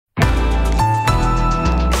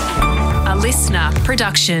listener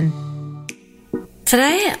production.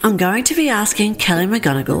 Today, I'm going to be asking Kelly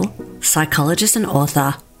McGonigal, psychologist and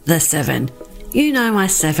author, The 7. You know my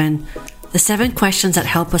 7. The 7 questions that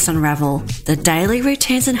help us unravel the daily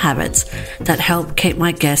routines and habits that help keep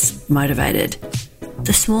my guests motivated.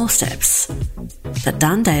 The small steps that,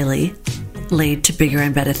 done daily, lead to bigger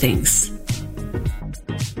and better things.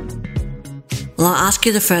 Well, I'll ask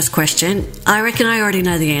you the first question. I reckon I already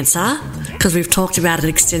know the answer because we've talked about it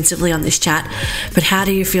extensively on this chat, but how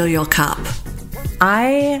do you fill your cup?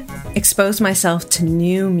 I expose myself to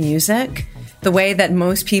new music the way that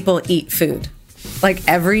most people eat food. Like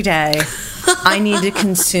every day, I need to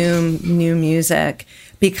consume new music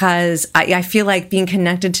because I feel like being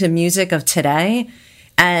connected to music of today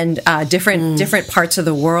and different parts of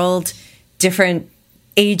the world, different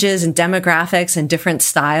ages and demographics and different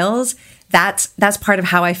styles, that's part of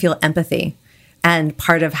how I feel empathy and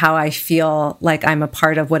part of how I feel like I'm a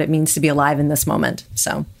part of what it means to be alive in this moment.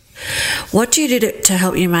 So, what do you do to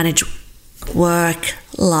help you manage work,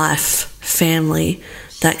 life, family,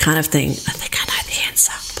 that kind of thing? I think I know the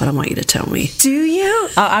answer, but I want you to tell me. Do you?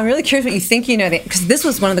 I'm really curious what you think you know, because this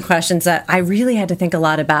was one of the questions that I really had to think a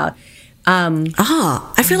lot about.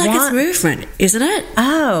 I feel like it's movement, isn't it?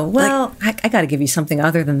 Oh, well, I got to give you something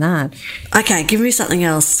other than that. Okay, give me something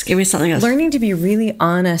else. Learning to be really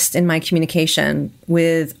honest in my communication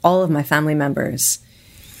with all of my family members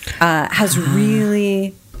has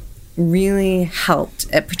really, really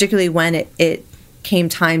helped, particularly when it came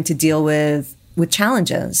time to deal with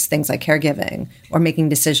challenges, things like caregiving or making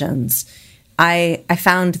decisions. I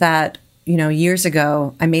found that, years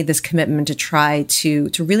ago, I made this commitment to try to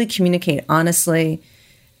really communicate honestly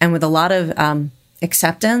and with a lot of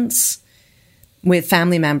acceptance with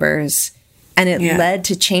family members. And it led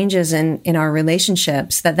to changes in our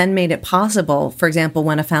relationships that then made it possible, for example,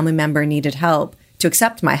 when a family member needed help, to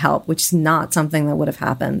accept my help, which is not something that would have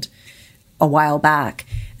happened a while back.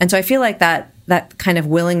 And so I feel like that kind of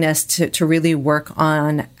willingness to really work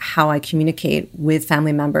on how I communicate with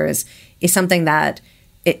family members is something that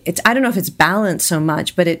it's I don't know if it's balanced so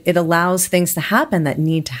much, but it allows things to happen that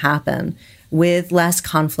need to happen with less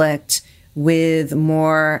conflict, with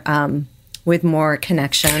more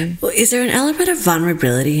connection. Well, is there an element of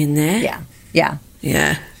vulnerability in there? Yeah.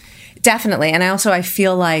 Definitely. And I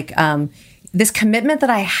feel like this commitment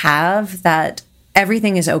that I have that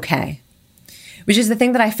everything is okay, which is the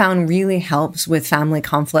thing that I found really helps with family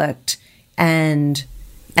conflict and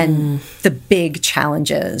the big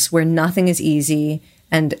challenges where nothing is easy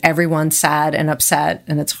and everyone's sad and upset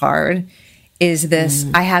and it's hard, is this,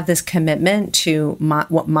 I have this commitment to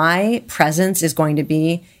what my presence is going to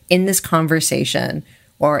be in this conversation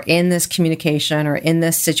or in this communication or in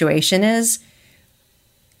this situation it's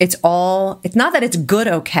not that it's good,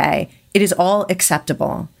 okay, it is all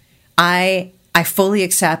acceptable. I fully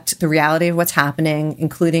accept the reality of what's happening,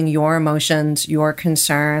 including your emotions, your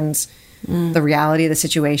concerns, the reality of the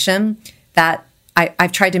situation. That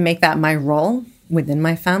I've tried to make that my role within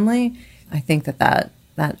my family. I think that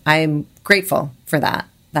I'm grateful for that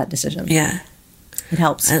decision. Yeah. It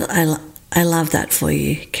helps. I love that for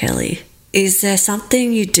you, Kelly. Is there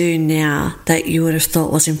something you do now that you would have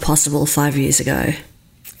thought was impossible 5 years ago?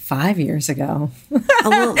 5 years ago.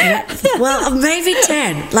 well, maybe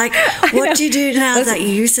 10. Like, what do you do now that you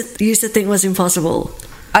used to think was impossible?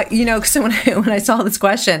 So when I saw this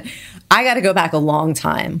question, I got to go back a long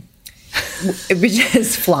time. Which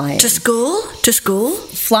is flying. To school?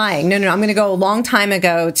 Flying. No. I'm going to go a long time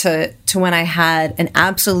ago to when I had an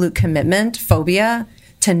absolute commitment, phobia,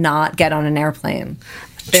 to not get on an airplane.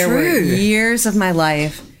 There were years of my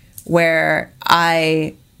life where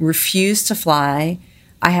I refused to fly.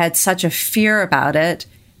 I had such a fear about it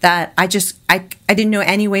that I didn't know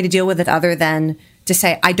any way to deal with it other than to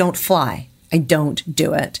say, I don't fly. I don't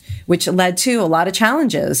do it, which led to a lot of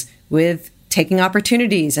challenges with taking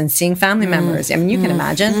opportunities and seeing family members. I mean, you can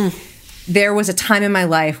imagine. There was a time in my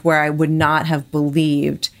life where I would not have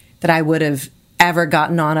believed that I would have ever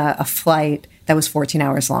gotten on a flight that was 14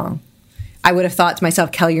 hours long. I would have thought to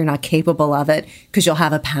myself, Kelly, you're not capable of it because you'll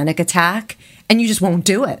have a panic attack and you just won't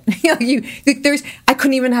do it. I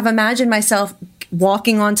couldn't even have imagined myself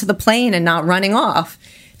walking onto the plane and not running off.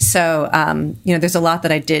 So, there's a lot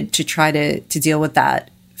that I did to try to deal with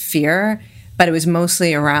that fear. But it was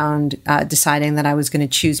mostly around deciding that I was going to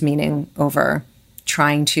choose meaning over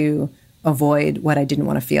trying to avoid what I didn't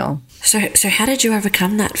want to feel. So how did you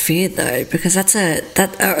overcome that fear though? Because or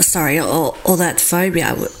that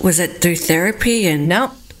phobia. Was it through therapy? And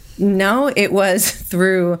no, it was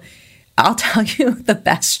through. I'll tell you the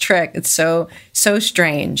best trick. It's so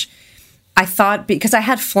strange. I thought, because I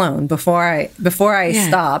had flown before I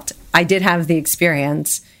stopped, I did have the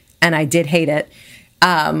experience and I did hate it.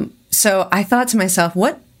 So I thought to myself,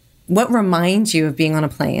 what reminds you of being on a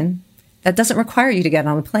plane that doesn't require you to get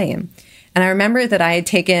on a plane? And I remember that I had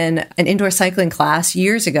taken an indoor cycling class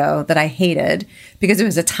years ago that I hated because it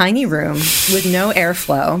was a tiny room with no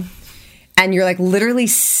airflow. And you're like literally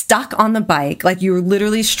stuck on the bike. Like you were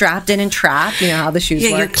literally strapped in and trapped. You know how the shoes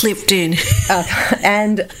work. Yeah, you're clipped in.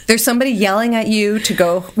 And there's somebody yelling at you to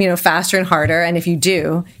go, faster and harder. And if you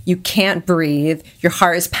do, you can't breathe. Your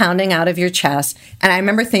heart is pounding out of your chest. And I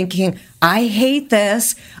remember thinking, I hate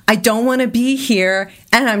this. I don't want to be here.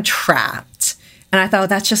 And I'm trapped. And I thought,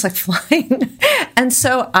 that's just like flying. And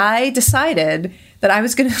so I decided that I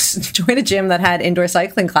was going to join a gym that had indoor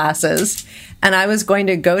cycling classes. And I was going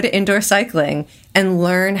to go to indoor cycling and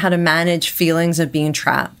learn how to manage feelings of being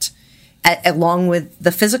trapped, along with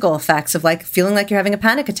the physical effects of like feeling like you're having a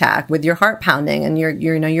panic attack with your heart pounding and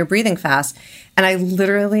you're breathing fast. And I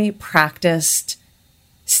literally practiced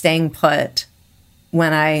staying put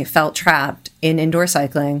when I felt trapped in indoor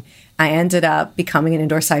cycling. I ended up becoming an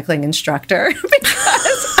indoor cycling instructor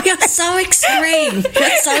because you're so extreme.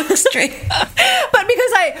 You're so extreme. But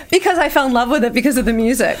because I fell in love with it because of the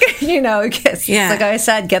music, it's like I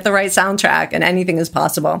said, get the right soundtrack and anything is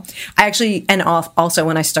possible. I actually, also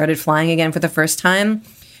when I started flying again for the first time,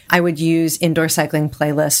 I would use indoor cycling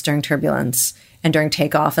playlists during turbulence and during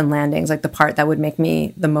takeoff and landings, like the part that would make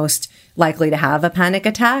me the most likely to have a panic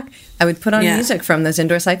attack. I would put on music from those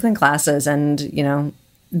indoor cycling classes. And,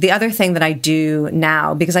 the other thing that I do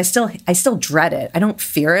now, because I still dread it. I don't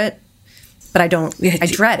fear it, but I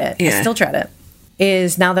dread it. Yeah. I still dread it.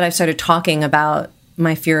 Is now that I've started talking about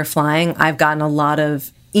my fear of flying, I've gotten a lot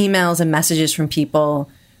of emails and messages from people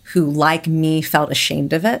who, like me, felt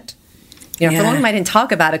ashamed of it. For a long time I didn't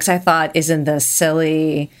talk about it because I thought, isn't this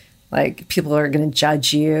silly? Like, people are going to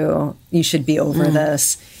judge you. You should be over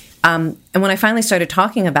this. And when I finally started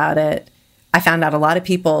talking about it, I found out a lot of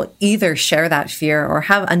people either share that fear or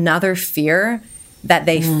have another fear that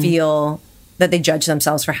they feel that they judge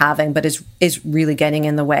themselves for having, but is really getting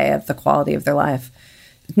in the way of the quality of their life.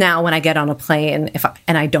 Now, when I get on a plane,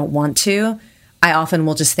 and I don't want to, I often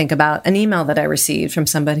will just think about an email that I received from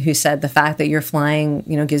somebody who said, the fact that you're flying,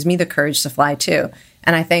 gives me the courage to fly too.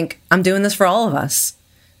 And I think I'm doing this for all of us.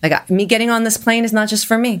 Like, me getting on this plane is not just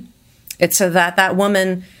for me. It's so that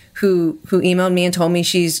woman who emailed me and told me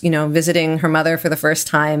she's, visiting her mother for the first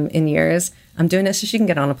time in years. I'm doing it so she can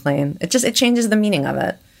get on a plane. It changes the meaning of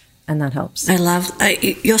it. And that helps.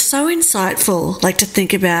 You're so insightful, like to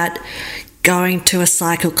think about going to a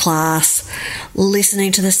cycle class,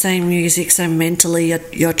 listening to the same music, so mentally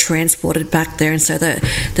you're transported back there. And so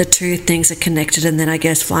the two things are connected. And then I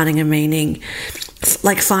guess finding a meaning,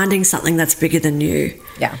 like finding something that's bigger than you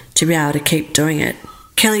to be able to keep doing it.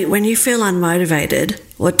 Kelly, when you feel unmotivated,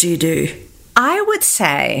 what do you do? I would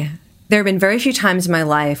say there have been very few times in my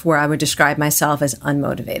life where I would describe myself as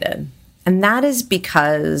unmotivated. And that is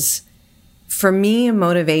because, for me,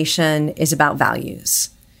 motivation is about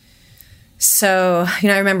values. So,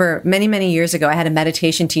 I remember many, many years ago, I had a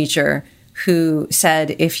meditation teacher who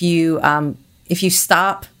said, if you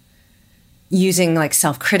stop using like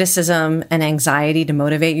self-criticism and anxiety to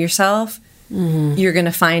motivate yourself, you're going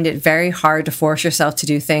to find it very hard to force yourself to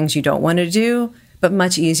do things you don't want to do, but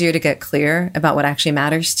much easier to get clear about what actually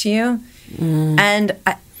matters to you. And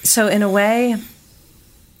so in a way,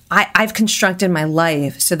 I've constructed my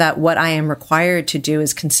life so that what I am required to do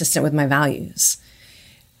is consistent with my values.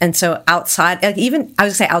 And so outside, like even, I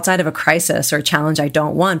would say outside of a crisis or a challenge I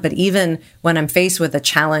don't want, but even when I'm faced with a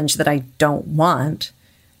challenge that I don't want,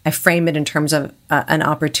 I frame it in terms of an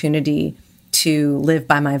opportunity to live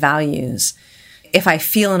by my values. If I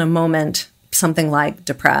feel in a moment something like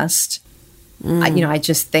depressed, I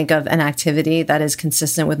just think of an activity that is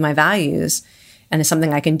consistent with my values and is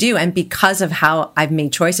something I can do. And because of how I've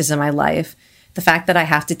made choices in my life, the fact that I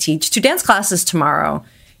have to teach 2 dance classes tomorrow,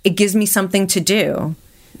 it gives me something to do.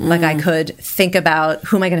 Like I could think about,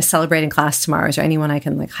 who am I going to celebrate in class tomorrow? Is there anyone I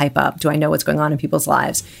can like hype up? Do I know what's going on in people's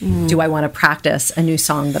lives? Do I want to practice a new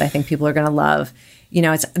song that I think people are going to love?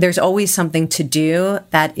 There's always something to do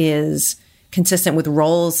that is consistent with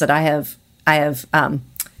roles that I have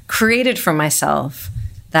created for myself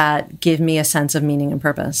that give me a sense of meaning and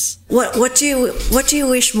purpose. What do you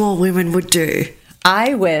wish more women would do?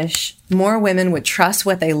 I wish more women would trust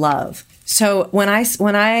what they love. So when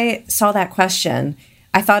I saw that question,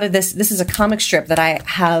 I thought of this. This is a comic strip that I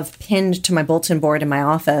have pinned to my bulletin board in my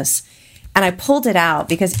office. And I pulled it out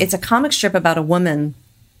because it's a comic strip about a woman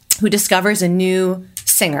who discovers a new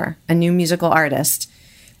singer, a new musical artist.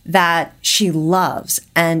 that she loves,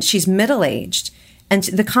 and she's middle-aged. And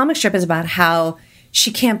the comic strip is about how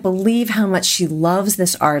she can't believe how much she loves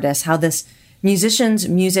this artist, how this musician's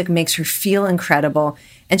music makes her feel incredible.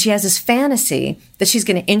 And she has this fantasy that she's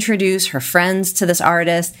going to introduce her friends to this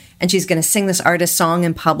artist, and she's going to sing this artist's song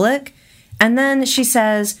in public. And then she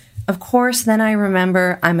says, of course, then I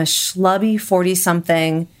remember I'm a schlubby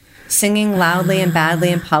 40-something singing loudly and badly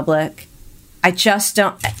in public. I just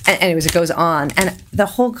don't. Anyways, it goes on. And the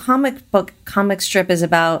whole comic strip is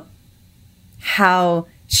about how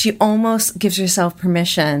she almost gives herself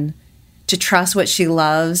permission to trust what she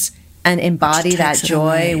loves and embody that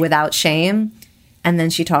joy without shame. And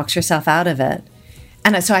then she talks herself out of it.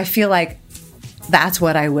 And so I feel like that's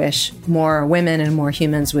what I wish more women and more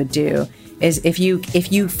humans would do, is if you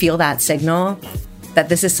feel that signal that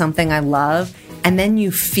this is something I love, and then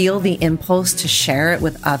you feel the impulse to share it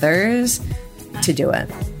with others, to do it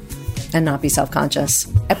and not be self-conscious,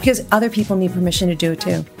 because other people need permission to do it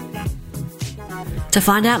too. To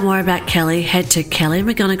find out more about Kelly, head to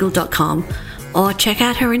kellymcgonigal.com or check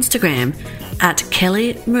out her Instagram at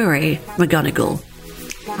Kelly Marie McGonigal.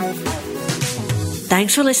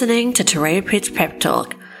 Thanks for listening to Turia Pitt's Pep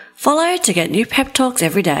Talk. Follow to get new pep talks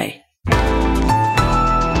every day.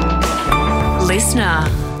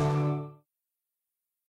 Listener.